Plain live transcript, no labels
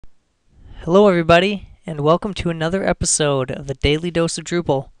Hello everybody, and welcome to another episode of the Daily Dose of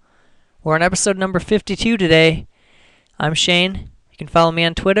Drupal. We're on episode number 52 today. I'm Shane. You can follow me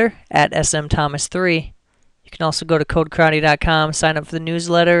on Twitter at smthomas3. You can also go to codecrowdy.com, sign up for the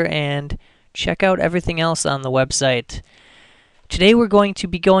newsletter, and check out everything else on the website. Today we're going to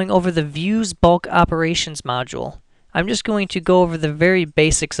be going over the Views Bulk Operations module. I'm just going to go over the very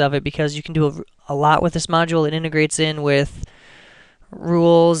basics of it because you can do a lot with this module. It integrates in with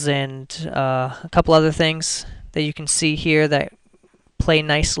rules and a couple other things that you can see here that play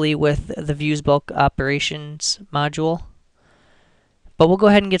nicely with the Views Bulk Operations module. But we'll go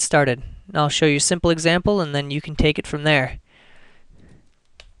ahead and get started. I'll show you a simple example and then you can take it from there.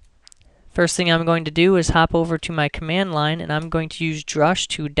 First thing I'm going to do is hop over to my command line and I'm going to use Drush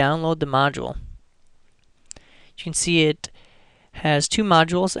to download the module. You can see it has two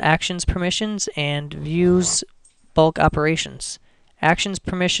modules, Actions Permissions and Views Bulk Operations. Actions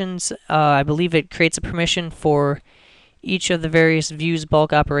permissions, I believe it creates a permission for each of the various views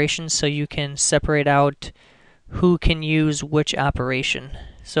bulk operations so you can separate out who can use which operation.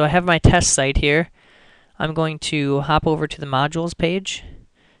 So I have my test site here. I'm going to hop over to the modules page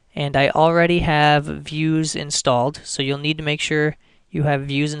and I already have views installed, so you'll need to make sure you have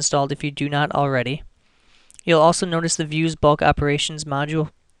views installed if you do not already. You'll also notice the views bulk operations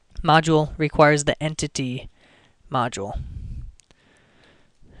module requires the entity module.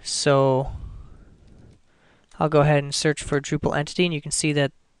 So I'll go ahead and search for Drupal entity and you can see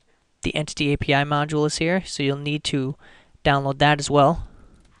that the entity API module is here, so you'll need to download that as well.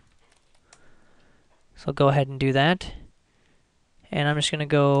 So I'll go ahead and do that. And I'm just going to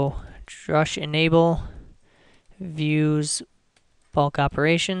go Drush enable views bulk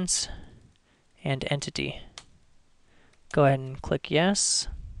operations and entity. Go ahead and click yes.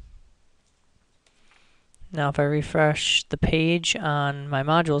 Now if I refresh the page on my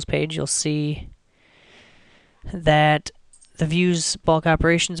modules page, you'll see that the Views Bulk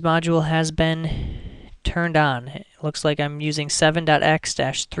Operations module has been turned on. It looks like I'm using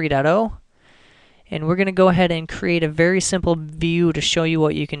 7.x-3.0, and we're going to go ahead and create a very simple view to show you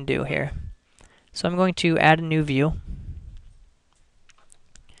what you can do here. So I'm going to add a new view.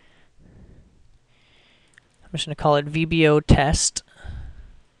 I'm just going to call it VBO test.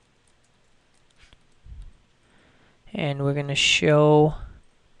 And we're going to show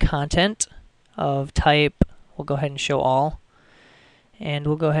content of type, we'll go ahead and show all, and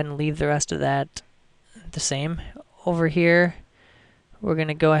we'll go ahead and leave the rest of that the same. Over here we're going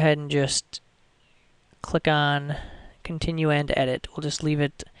to go ahead and just click on continue and edit. We'll just leave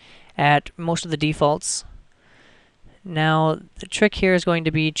it at most of the defaults. Now the trick here is going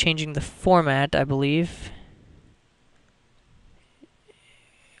to be changing the format, I believe.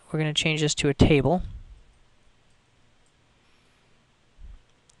 We're going to change this to a table.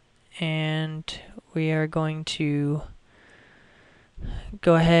 And we are going to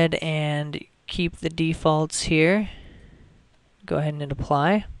go ahead and keep the defaults here. Go ahead and hit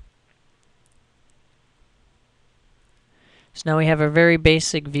apply. So now we have a very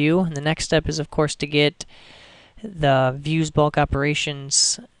basic view, and the next step is of course to get the views bulk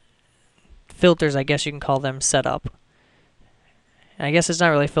operations filters, I guess you can call them, set up. And I guess it's not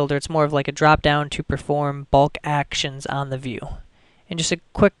really a filter, it's more of like a drop down to perform bulk actions on the view. And just a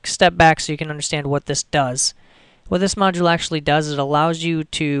quick step back so you can understand what this does. What this module actually does is it allows you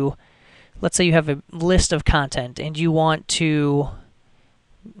to, let's say you have a list of content and you want to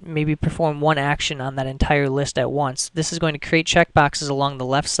maybe perform one action on that entire list at once. This is going to create checkboxes along the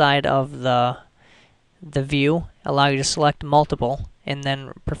left side of the view, allow you to select multiple, and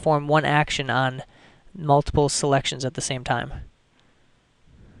then perform one action on multiple selections at the same time.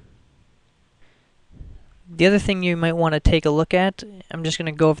 The other thing you might want to take a look at, I'm just going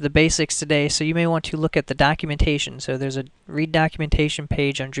to go over the basics today, so you may want to look at the documentation. So there's a read documentation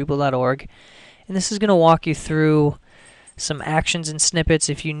page on Drupal.org, and this is going to walk you through some actions and snippets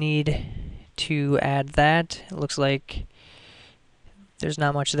if you need to add that. It looks like there's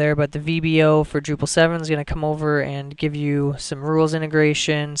not much there, but the VBO for Drupal 7 is going to come over and give you some rules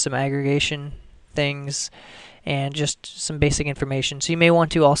integration, some aggregation things, and just some basic information. So you may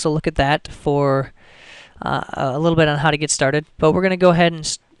want to also look at that for a little bit on how to get started, but we're going to go ahead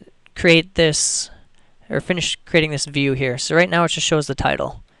and create this, or finish creating this view here. So right now it just shows the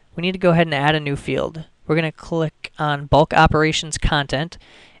title. We need to go ahead and add a new field. We're going to click on Bulk Operations Content,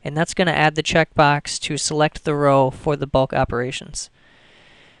 and that's going to add the checkbox to select the row for the bulk operations.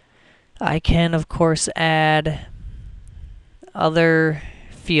 I can, of course, add other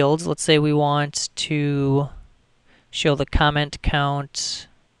fields. Let's say we want to show the comment count,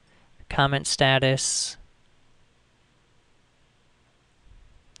 comment status,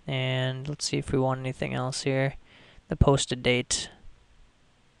 And let's see if we want anything else here. The posted date.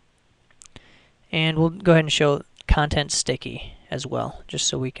 And we'll go ahead and show content sticky as well, just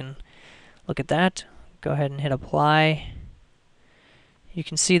so we can look at that. Go ahead and hit apply. You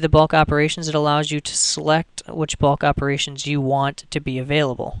can see the bulk operations. It allows you to select which bulk operations you want to be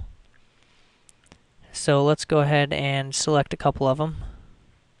available. So let's go ahead and select a couple of them.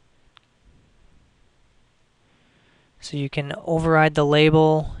 So you can override the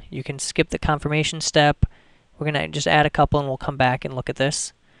label, you can skip the confirmation step. We're going to just add a couple and we'll come back and look at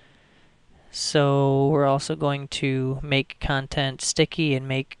this. So we're also going to make content sticky and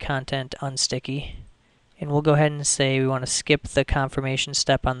make content unsticky. And we'll go ahead and say we want to skip the confirmation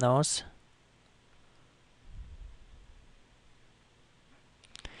step on those.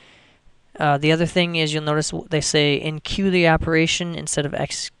 The other thing is you'll notice they say enqueue the operation instead of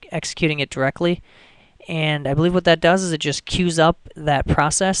executing it directly. And I believe what that does is it just queues up that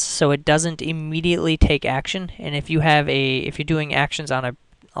process so it doesn't immediately take action. And if you're doing actions on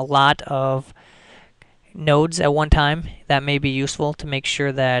a lot of nodes at one time, that may be useful to make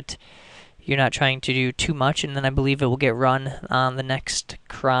sure that you're not trying to do too much, and then I believe it will get run on the next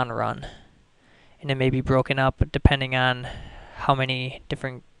cron run. And it may be broken up depending on how many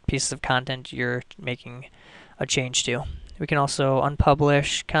different pieces of content you're making a change to. We can also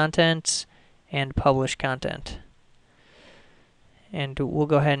unpublish content and publish content. And we'll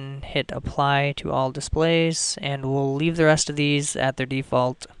go ahead and hit apply to all displays, and we'll leave the rest of these at their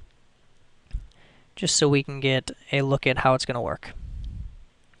default just so we can get a look at how it's going to work.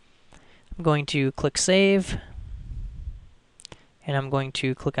 I'm going to click Save, and I'm going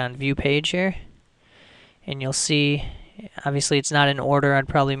to click on View Page here, and you'll see, obviously it's not in order. I'd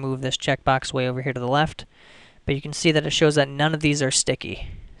probably move this checkbox way over here to the left, but you can see that it shows that none of these are sticky.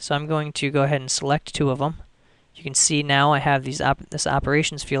 So I'm going to go ahead and select two of them. You can see now I have this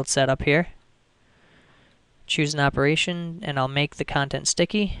operations field set up here. Choose an operation, and I'll make the content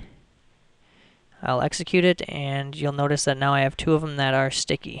sticky. I'll execute it, and you'll notice that now I have two of them that are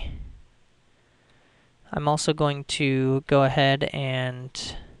sticky. I'm also going to go ahead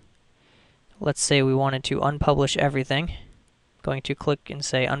and let's say we wanted to unpublish everything. I'm going to click and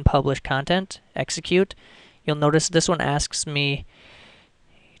say unpublish content, execute. You'll notice this one asks me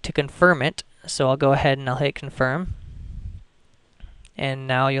to confirm it, so I'll go ahead and I'll hit confirm. And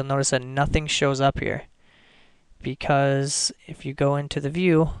now you'll notice that nothing shows up here, because if you go into the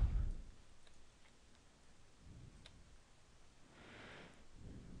view,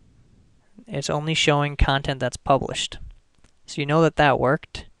 it's only showing content that's published. So you know that that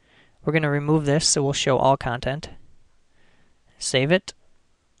worked. We're going to remove this, so we'll show all content. Save it.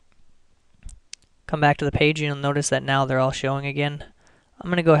 Come back to the page, and you'll notice that now they're all showing again. I'm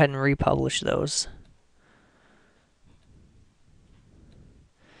going to go ahead and republish those.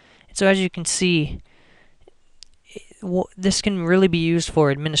 And so as you can see, this can really be used for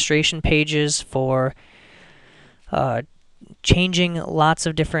administration pages, for changing lots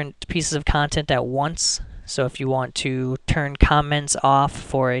of different pieces of content at once. So if you want to turn comments off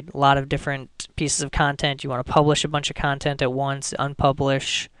for a lot of different pieces of content, you want to publish a bunch of content at once,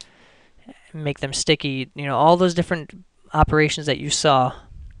 unpublish, make them sticky, all those different operations that you saw.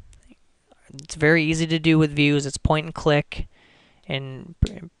 It's very easy to do with views. It's point and click, and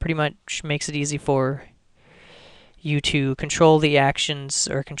pretty much makes it easy for you to control the actions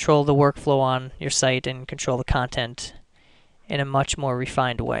or control the workflow on your site and control the content in a much more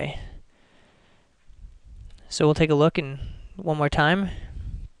refined way. So we'll take a look and one more time.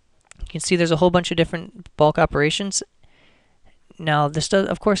 You can see there's a whole bunch of different bulk operations. Now this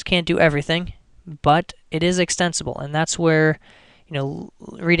of course can't do everything, but it is extensible, and that's where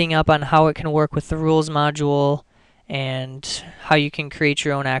reading up on how it can work with the rules module and how you can create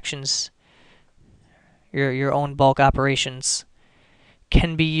your own actions, your own bulk operations,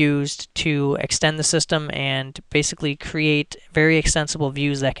 can be used to extend the system and basically create very extensible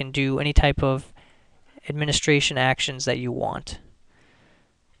views that can do any type of administration actions that you want.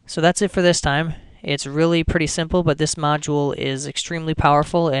 So that's it for this time. It's really pretty simple, but this module is extremely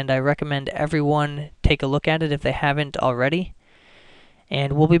powerful, and I recommend everyone take a look at it if they haven't already.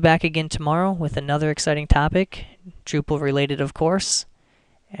 And we'll be back again tomorrow with another exciting topic, Drupal related of course,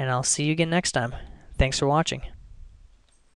 and I'll see you again next time. Thanks for watching.